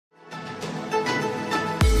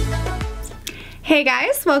Hey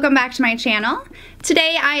guys, welcome back to my channel.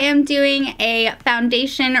 Today I am doing a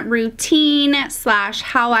foundation routine slash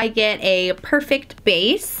how I get a perfect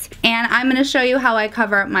base, and I'm going to show you how I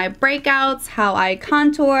cover up my breakouts, how I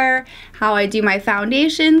contour, how I do my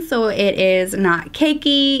foundation so it is not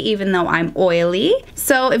cakey even though I'm oily.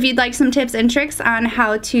 So if you'd like some tips and tricks on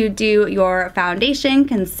how to do your foundation,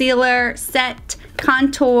 concealer, set,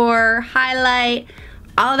 contour, highlight,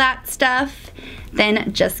 all that stuff,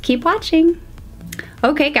 then just keep watching.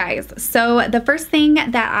 Okay guys, so the first thing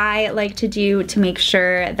that I like to do to make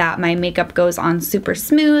sure that my makeup goes on super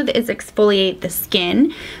smooth is exfoliate the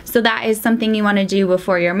skin. So that is something you want to do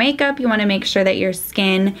before your makeup. You want to make sure that your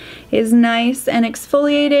skin is nice and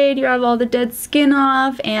exfoliated, you have all the dead skin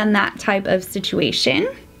off and that type of situation.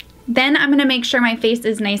 Then I'm going to make sure my face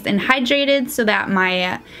is nice and hydrated so that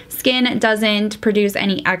my skin doesn't produce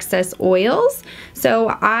any excess oils. So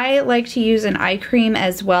I like to use an eye cream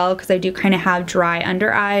as well because I do kind of have dry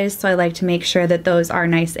under eyes. So I like to make sure that those are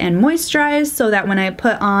nice and moisturized so that when I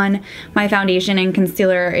put on my foundation and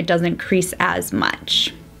concealer, it doesn't crease as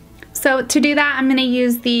much. So to do that, I'm going to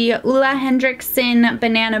use the Hendriksen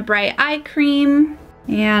Banana Bright Eye Cream.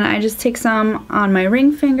 And I just take some on my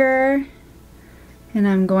ring finger. And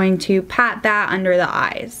I'm going to pat that under the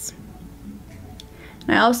eyes.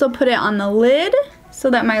 I also put it on the lid so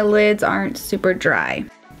that my lids aren't super dry.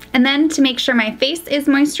 And then to make sure my face is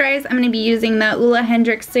moisturized, I'm going to be using the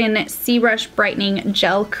Hendriksen C-Rush Brightening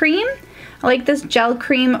Gel Cream. I like this gel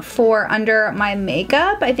cream for under my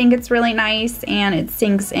makeup. I think it's really nice and it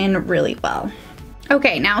sinks in really well.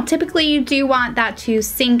 Okay, now typically you do want that to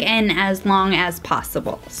sink in as long as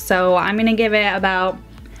possible. So I'm going to give it about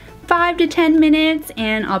 5 to 10 minutes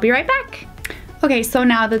and I'll be right back. Okay, so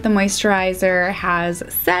now that the moisturizer has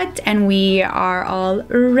set and we are all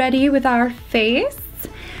ready with our face,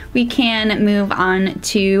 we can move on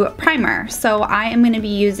to primer. So I am going to be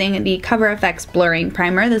using the CoverFX Blurring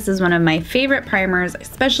Primer. This is one of my favorite primers,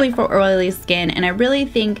 especially for oily skin, and I really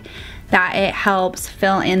think that it helps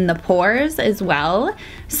fill in the pores as well.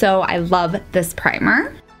 So I love this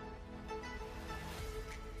primer.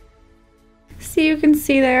 So you can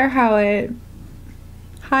see there how it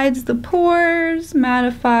hides the pores,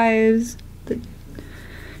 mattifies the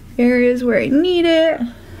areas where I need it.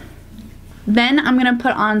 Then I'm going to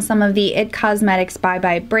put on some of the IT Cosmetics Bye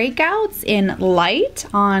Bye Breakouts in light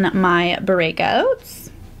on my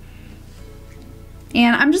breakouts.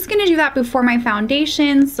 And I'm just going to do that before my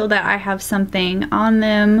foundation so that I have something on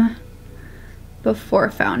them before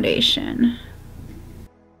foundation.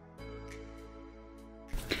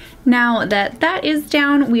 Now that that is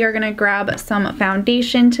down, we are going to grab some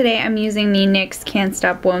foundation. Today I'm using the NYX Can't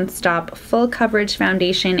Stop Won't Stop Full Coverage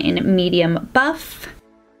Foundation in Medium Buff.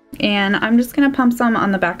 And I'm just going to pump some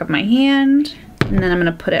on the back of my hand, and then I'm going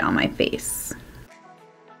to put it on my face.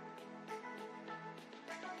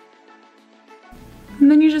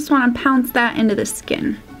 And then you just want to pounce that into the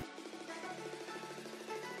skin.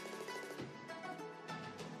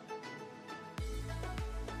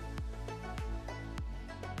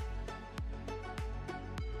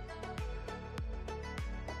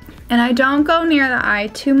 And I don't go near the eye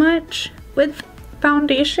too much with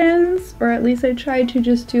foundations, or at least I try to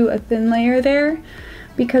just do a thin layer there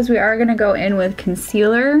because we are going to go in with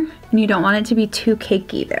concealer and you don't want it to be too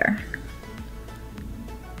cakey there.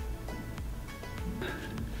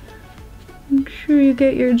 Make sure you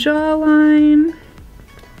get your jawline.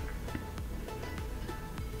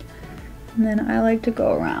 And then I like to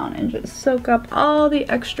go around and just soak up all the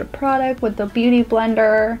extra product with the Beauty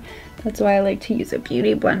Blender. That's why I like to use a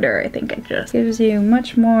Beauty Blender. I think it just gives you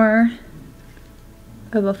much more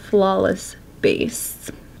of a flawless base.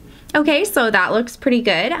 Okay, so that looks pretty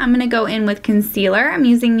good. I'm gonna go in with concealer. I'm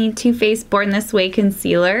using the Too Faced Born This Way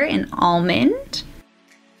concealer in Almond.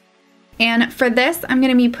 And for this, I'm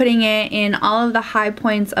going to be putting it in all of the high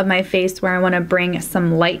points of my face where I want to bring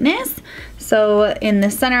some lightness. So in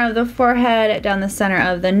the center of the forehead, down the center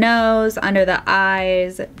of the nose, under the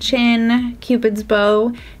eyes, chin, Cupid's bow,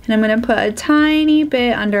 and I'm going to put a tiny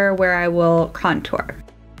bit under where I will contour.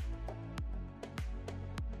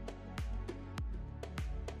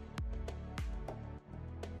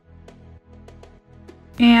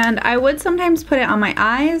 And I would sometimes put it on my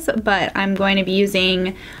eyes, but I'm going to be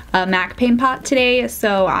using a MAC Paint Pot today,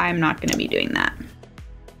 so I'm not going to be doing that.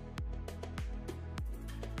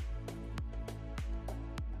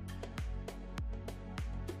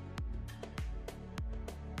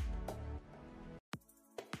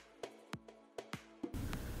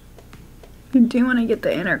 You do want to get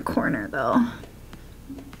the inner corner though.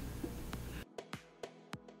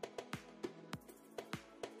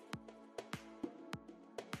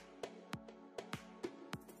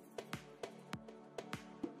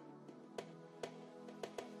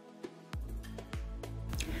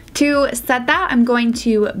 To set that, I'm going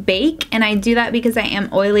to bake, and I do that because I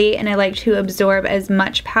am oily and I like to absorb as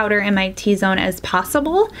much powder in my T-zone as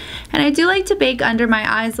possible. And I do like to bake under my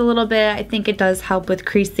eyes a little bit. I think it does help with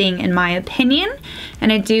creasing in my opinion.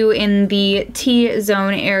 And I do in the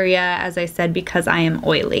T-zone area, as I said, because I am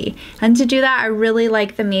oily. And to do that, I really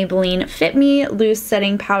like the Maybelline Fit Me Loose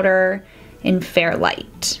Setting Powder in Fair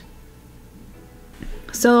Light.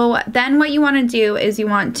 So then what you want to do is you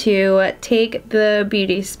want to take the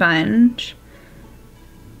beauty sponge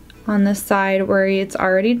on the side where it's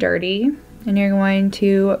already dirty, and you're going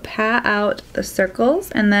to pat out the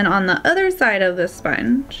circles, and then on the other side of the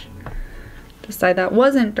sponge, the side that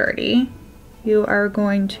wasn't dirty, you are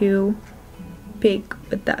going to bake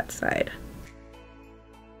with that side.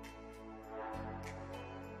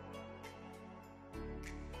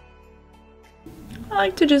 I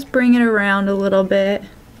like to just bring it around a little bit.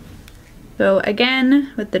 So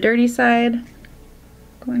again, with the dirty side, I'm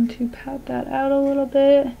going to pat that out a little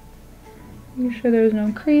bit. Make sure there's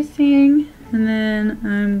no creasing. And then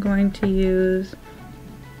I'm going to use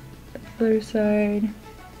the other side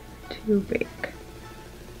to bake.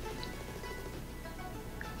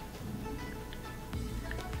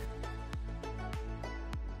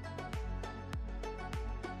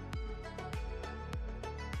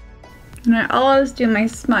 And I always do my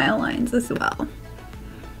smile lines as well.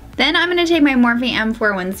 Then I'm going to take my Morphe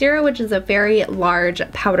M410, which is a very large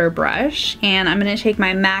powder brush, and I'm going to take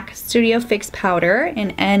my MAC Studio Fix powder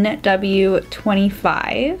in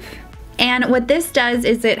NW25. And what this does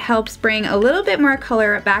is it helps bring a little bit more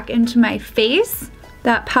color back into my face.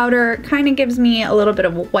 That powder kind of gives me a little bit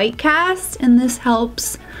of a white cast, and this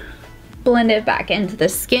helps blend it back into the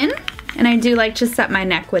skin. And I do like to set my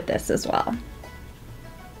neck with this as well.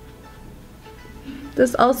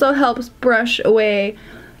 This also helps brush away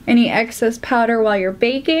any excess powder while you're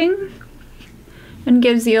baking and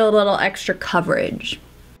gives you a little extra coverage.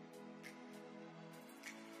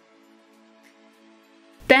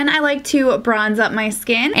 Then I like to bronze up my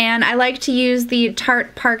skin, and I like to use the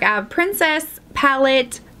Tarte Park Ave Princess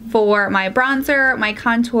palette for my bronzer, my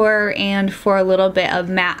contour, and for a little bit of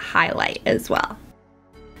matte highlight as well.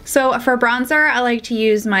 So for bronzer, I like to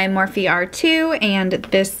use my Morphe R2 and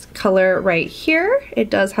this color right here. It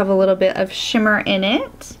does have a little bit of shimmer in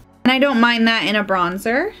it, and I don't mind that in a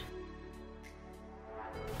bronzer.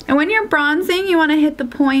 And when you're bronzing, you want to hit the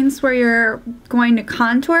points where you're going to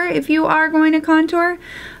contour, if you are going to contour.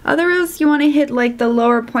 Otherwise, you want to hit like the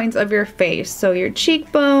lower points of your face, so your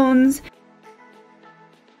cheekbones,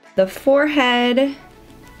 the forehead,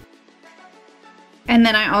 and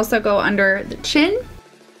then I also go under the chin.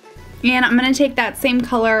 And I'm going to take that same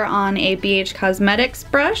color on a BH Cosmetics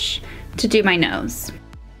brush to do my nose.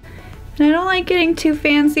 And I don't like getting too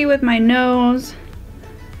fancy with my nose.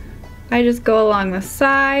 I just go along the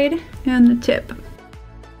side and the tip.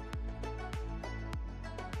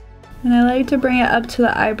 And I like to bring it up to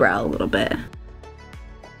the eyebrow a little bit.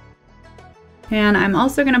 And I'm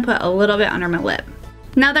also going to put a little bit under my lip.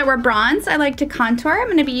 Now that we're bronzed, I like to contour. I'm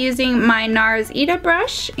going to be using my NARS Ita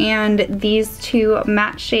Brush and these two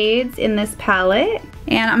matte shades in this palette.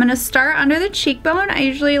 And I'm going to start under the cheekbone. I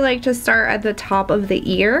usually like to start at the top of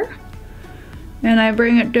the ear. And I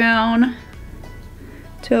bring it down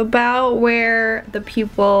to about where the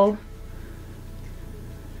pupil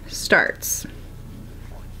starts.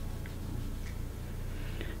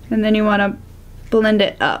 And then you want to blend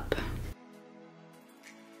it up.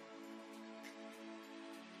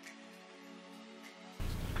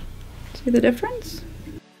 See the difference?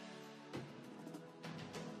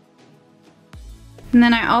 And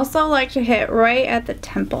then I also like to hit right at the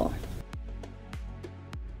temple.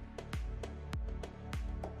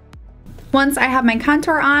 Once I have my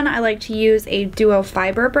contour on, I like to use a duo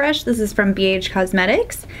fiber brush. This is from BH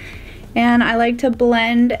Cosmetics. And I like to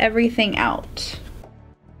blend everything out.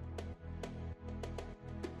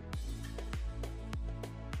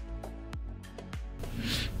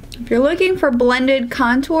 If you're looking for blended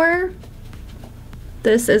contour,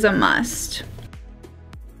 this is a must.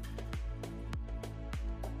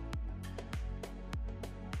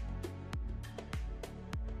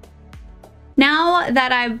 Now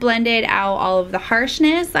that I've blended out all of the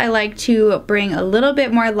harshness, I like to bring a little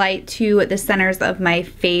bit more light to the centers of my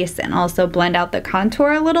face and also blend out the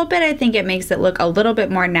contour a little bit. I think it makes it look a little bit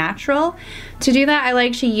more natural. To do that, I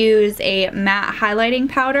like to use a matte highlighting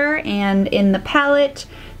powder, and in the palette,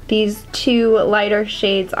 these two lighter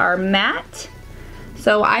shades are matte.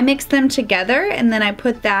 So I mix them together and then I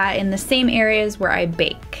put that in the same areas where I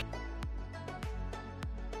bake.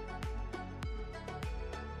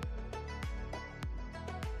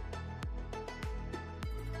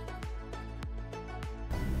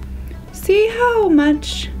 how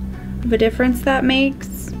much of a difference that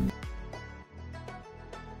makes?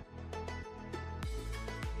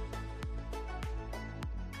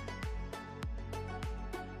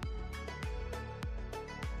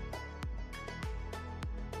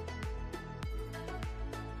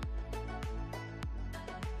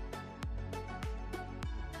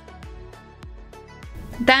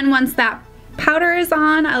 Then once that powder is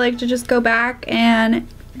on, I like to just go back and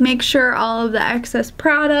make sure all of the excess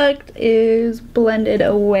product is blended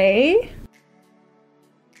away.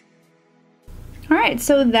 Alright,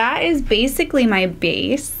 so that is basically my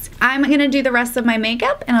base. I'm gonna do the rest of my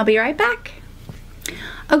makeup and I'll be right back.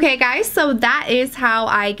 Okay guys, so that is how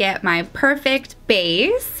I get my perfect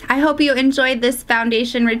base. I hope you enjoyed this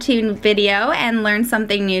foundation routine video and learned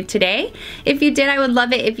something new today. If you did, I would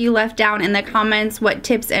love it if you left down in the comments what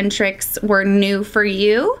tips and tricks were new for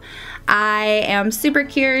you. I am super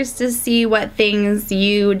curious to see what things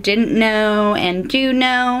you didn't know and do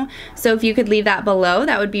know, so if you could leave that below,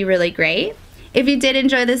 that would be really great. If you did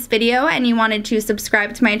enjoy this video and you wanted to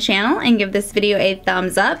subscribe to my channel and give this video a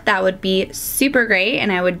thumbs up, that would be super great and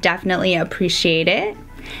I would definitely appreciate it.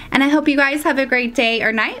 And I hope you guys have a great day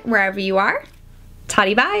or night wherever you are.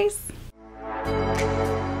 Toddy byes!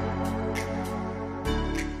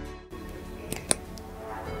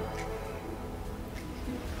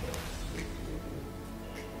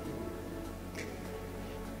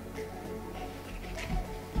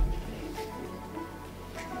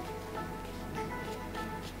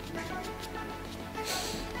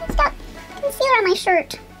 Concealer on my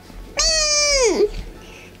shirt. Dang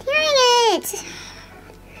it!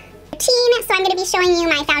 Routine, so I'm going to be showing you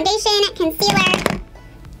my foundation, concealer.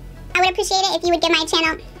 I would appreciate it if you would give my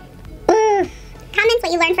channel comments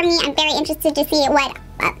what you learned from me. I'm very interested to see what.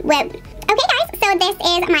 Okay guys, so this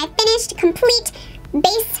is my finished, complete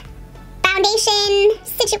base foundation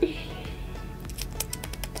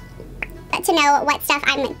to know what stuff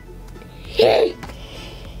I'm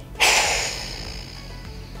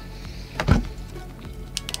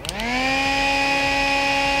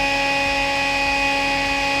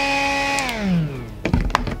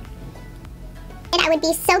I would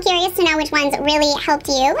be so curious to know which ones really helped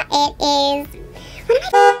you. It is, what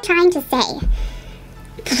am I trying to say?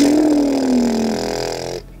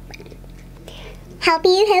 Help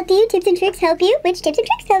you, tips and tricks help you. Which tips and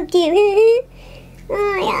tricks helped you? Oh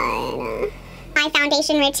my god. My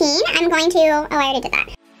foundation routine, I'm going to, oh I already did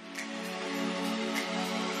that.